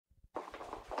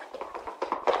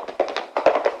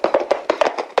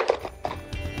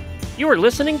You are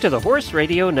listening to the Horse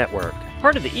Radio Network,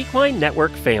 part of the Equine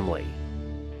Network family.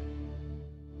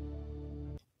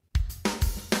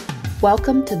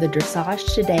 Welcome to the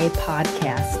Dressage Today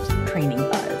podcast, Training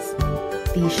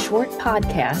Buzz. These short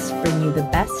podcasts bring you the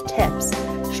best tips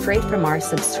straight from our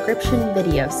subscription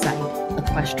video site,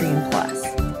 Equestrian Plus.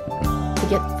 To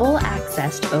get full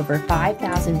access to over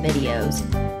 5,000 videos,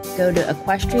 go to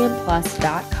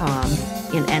equestrianplus.com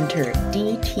and enter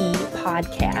DT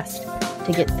Podcast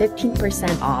to get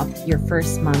 15% off your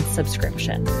first month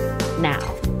subscription. Now,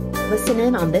 listen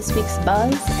in on this week's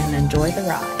buzz and enjoy the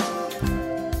ride.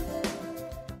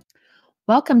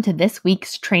 Welcome to this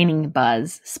week's Training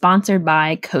Buzz, sponsored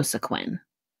by Cosequin.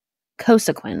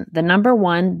 Cosequin, the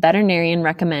 #1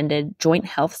 veterinarian-recommended joint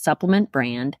health supplement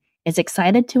brand, is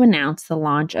excited to announce the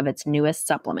launch of its newest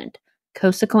supplement,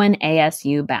 Cosequin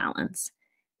ASU Balance.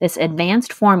 This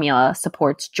advanced formula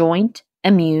supports joint,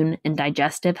 immune, and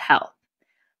digestive health.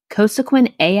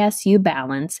 Cosequin ASU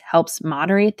Balance helps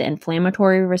moderate the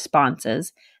inflammatory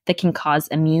responses that can cause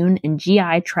immune and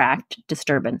GI tract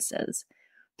disturbances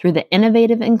through the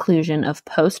innovative inclusion of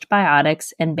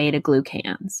postbiotics and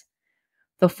beta-glucans.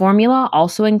 The formula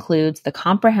also includes the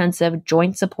comprehensive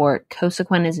joint support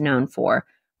Cosequin is known for,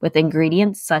 with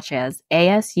ingredients such as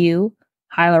ASU,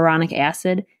 hyaluronic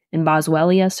acid, and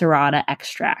Boswellia serrata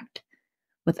extract.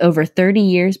 With over 30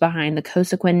 years behind the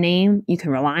Cosequin name, you can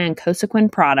rely on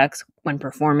Cosequin products when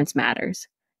performance matters.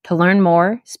 To learn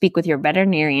more, speak with your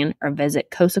veterinarian or visit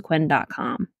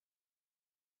cosequin.com.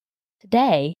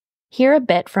 Today, hear a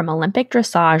bit from Olympic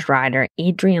dressage rider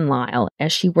Adrienne Lyle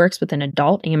as she works with an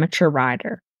adult amateur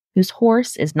rider whose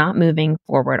horse is not moving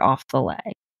forward off the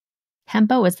leg.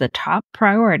 Tempo is the top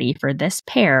priority for this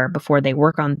pair before they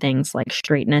work on things like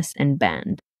straightness and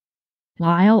bend.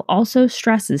 Lyle also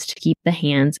stresses to keep the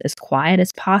hands as quiet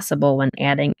as possible when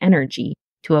adding energy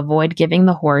to avoid giving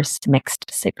the horse mixed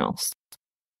signals.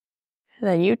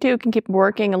 Then you two can keep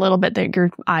working a little bit that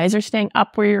your eyes are staying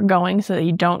up where you're going so that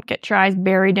you don't get your eyes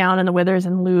buried down in the withers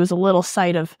and lose a little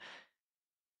sight of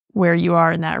where you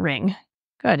are in that ring.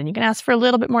 Good. And you can ask for a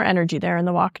little bit more energy there in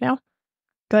the walk now.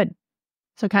 Good.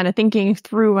 So kind of thinking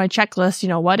through my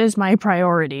checklist, what is my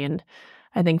priority? And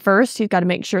I think first, he's got to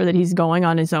make sure that he's going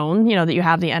on his own, that you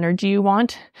have the energy you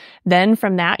want. Then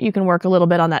from that, you can work a little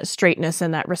bit on that straightness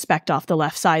and that respect off the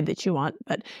left side that you want.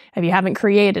 But if you haven't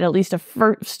created at least a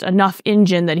first enough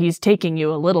engine that he's taking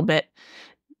you a little bit,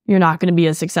 you're not going to be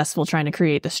as successful trying to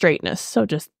create the straightness. So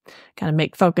just kind of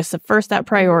make focus of first that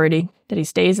priority, that he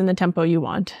stays in the tempo you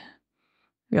want.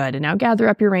 Good. And now gather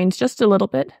up your reins just a little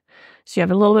bit so you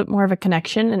have a little bit more of a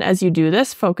connection. And as you do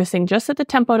this, focusing just that the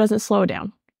tempo doesn't slow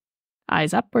down.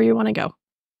 Eyes up where you want to go.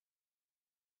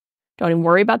 Don't even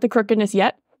worry about the crookedness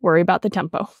yet. Worry about the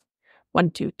tempo.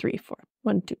 1, 2, 3, 4.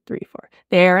 1, 2, 3, 4.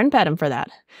 There, and pet him for that.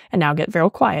 And now get real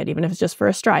quiet, even if it's just for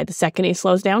a stride. The second he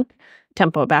slows down,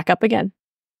 tempo back up again.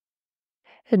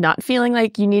 And not feeling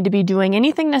like you need to be doing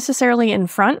anything necessarily in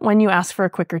front when you ask for a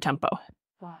quicker tempo.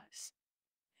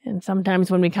 And sometimes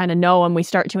when we kind of know and we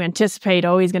start to anticipate,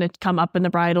 he's going to come up in the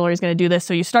bridle or he's going to do this.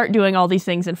 So you start doing all these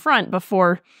things in front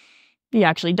before he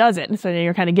actually does it. So then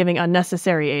you're kind of giving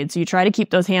unnecessary aid. So you try to keep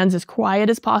those hands as quiet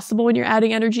as possible when you're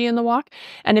adding energy in the walk.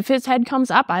 And if his head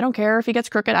comes up, I don't care if he gets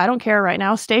crooked. I don't care right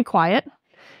now. Stay quiet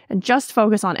and just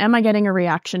focus on, am I getting a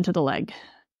reaction to the leg?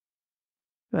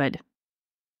 Good.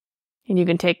 And you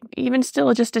can take even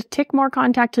still just a tick more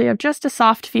contact till you have just a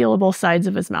soft feel of both sides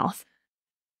of his mouth.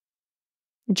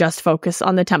 Just focus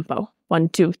on the tempo. 1,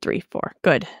 2, 3, 4.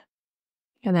 Good.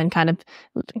 And then kind of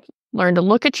learn to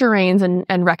look at your reins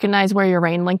and recognize where your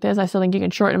rein length is. I still think you can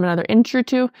shorten them another inch or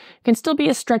two. It can still be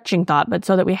a stretching thought, but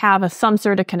so that we have some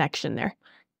sort of connection there.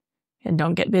 And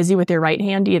don't get busy with your right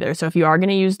hand either. So if you are going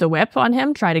to use the whip on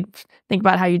him, try to think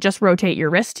about how you just rotate your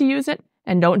wrist to use it.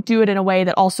 And don't do it in a way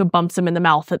that also bumps him in the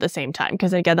mouth at the same time.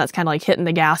 Because again, that's kind of like hitting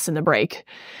the gas and the brake.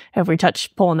 If we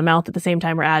pull in the mouth at the same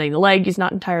time we're adding the leg, he's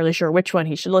not entirely sure which one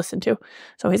he should listen to.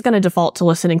 So he's going to default to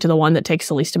listening to the one that takes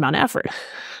the least amount of effort.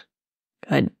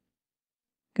 Good.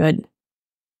 Good.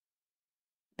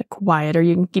 The quieter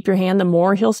you can keep your hand, the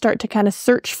more he'll start to kind of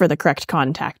search for the correct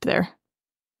contact there.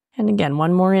 And again,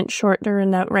 1 more inch shorter in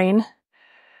that rein.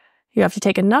 You have to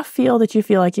take enough feel that you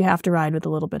feel like you have to ride with a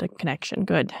little bit of connection.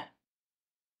 Good.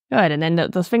 Good. And then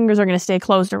those fingers are going to stay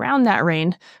closed around that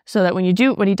rein so that when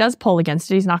he does pull against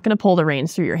it, he's not going to pull the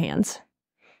reins through your hands.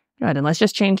 Good. And let's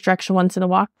just change direction once in a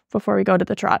walk before we go to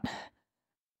the trot.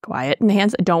 Quiet in the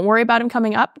hands. Don't worry about him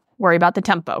coming up. Worry about the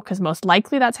tempo, because most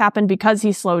likely that's happened because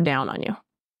he slowed down on you.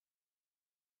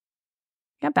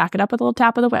 Yeah, back it up with a little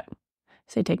tap of the whip.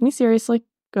 Say, take me seriously.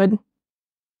 Good.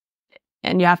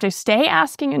 And you have to stay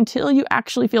asking until you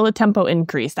actually feel the tempo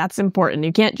increase. That's important.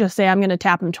 You can't just say, I'm going to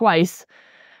tap him twice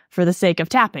for the sake of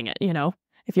tapping it, you know.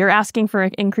 If you're asking for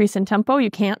an increase in tempo, you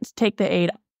can't stop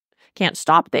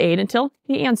the aid until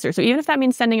he answers. So even if that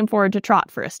means sending him forward to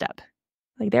trot for a step.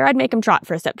 Like there, I'd make him trot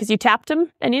for a step because you tapped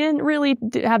him and you didn't really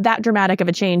have that dramatic of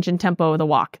a change in tempo of the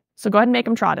walk. So go ahead and make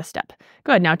him trot a step.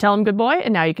 Good. Now tell him good boy,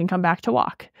 and now you can come back to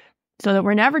walk. So that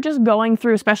we're never just going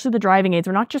through, especially the driving aids,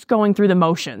 we're not just going through the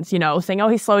motions, you know, saying, oh,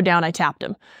 he slowed down, I tapped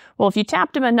him. Well, if you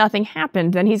tapped him and nothing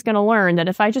happened, then he's going to learn that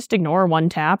if I just ignore one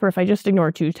tap or if I just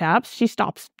ignore two taps, she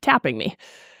stops tapping me.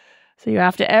 So you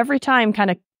have to every time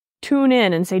kind of tune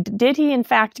in and say, did he in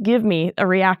fact give me a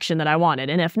reaction that I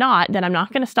wanted? And if not, then I'm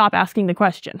not going to stop asking the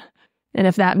question. And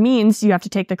if that means you have to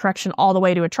take the correction all the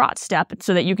way to a trot step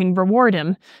so that you can reward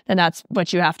him, then that's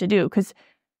what you have to do. Because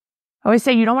I always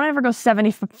say you don't want to ever go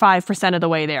 75% of the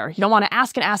way there. You don't want to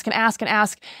ask and ask and ask and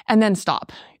ask and then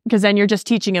stop. Because then you're just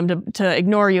teaching him to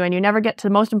ignore you, and you never get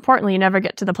to, most importantly, you never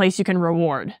get to the place you can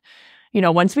reward. You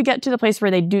know, once we get to the place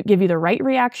where they do give you the right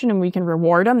reaction and we can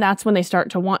reward them, that's when they start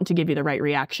to want to give you the right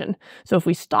reaction. So if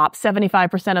we stop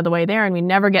 75% of the way there and we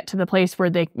never get to the place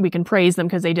where we can praise them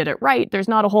because they did it right, there's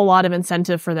not a whole lot of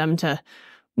incentive for them to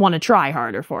want to try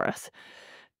harder for us.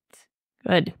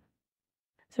 Good.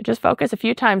 So just focus a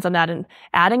few times on that and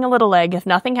adding a little leg. If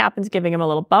nothing happens, giving him a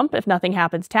little bump. If nothing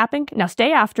happens, tapping. Now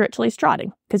stay after it till he's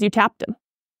trotting because you tapped him.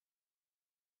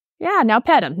 Yeah, now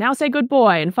pet him. Now say good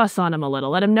boy and fuss on him a little.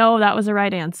 Let him know that was the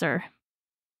right answer.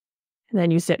 And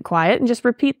then you sit quiet and just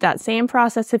repeat that same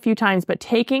process a few times, but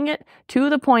taking it to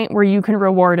the point where you can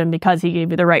reward him because he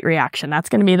gave you the right reaction. That's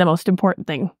going to be the most important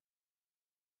thing.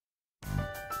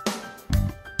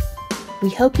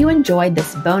 We hope you enjoyed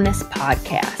this bonus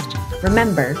podcast.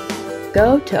 Remember,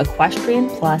 go to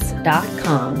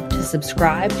equestrianplus.com to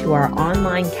subscribe to our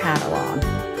online catalog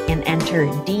and enter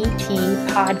DT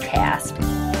Podcast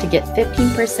to get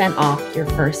 15% off your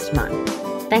first month.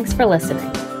 Thanks for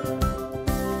listening.